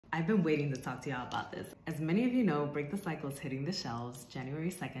I've been waiting to talk to y'all about this. As many of you know, Break the Cycle is hitting the shelves January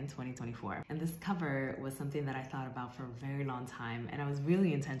 2nd, 2024. And this cover was something that I thought about for a very long time, and I was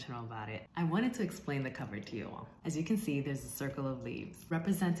really intentional about it. I wanted to explain the cover to you all. As you can see, there's a circle of leaves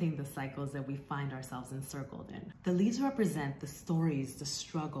representing the cycles that we find ourselves encircled in. The leaves represent the stories, the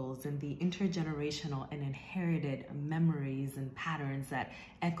struggles, and the intergenerational and inherited memories and patterns that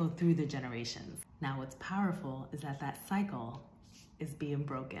echo through the generations. Now, what's powerful is that that cycle is being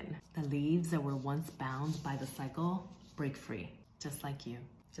broken. The leaves that were once bound by the cycle break free, just like you,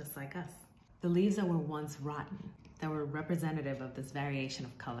 just like us. The leaves that were once rotten, that were representative of this variation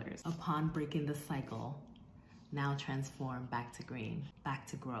of colors, upon breaking the cycle, now transform back to green, back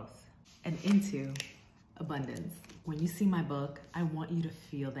to growth, and into abundance. When you see my book, I want you to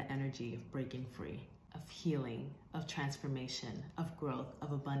feel the energy of breaking free, of healing, of transformation, of growth,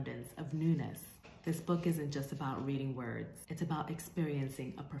 of abundance, of newness. This book isn't just about reading words. It's about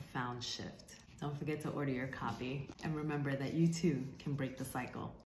experiencing a profound shift. Don't forget to order your copy, and remember that you too can break the cycle.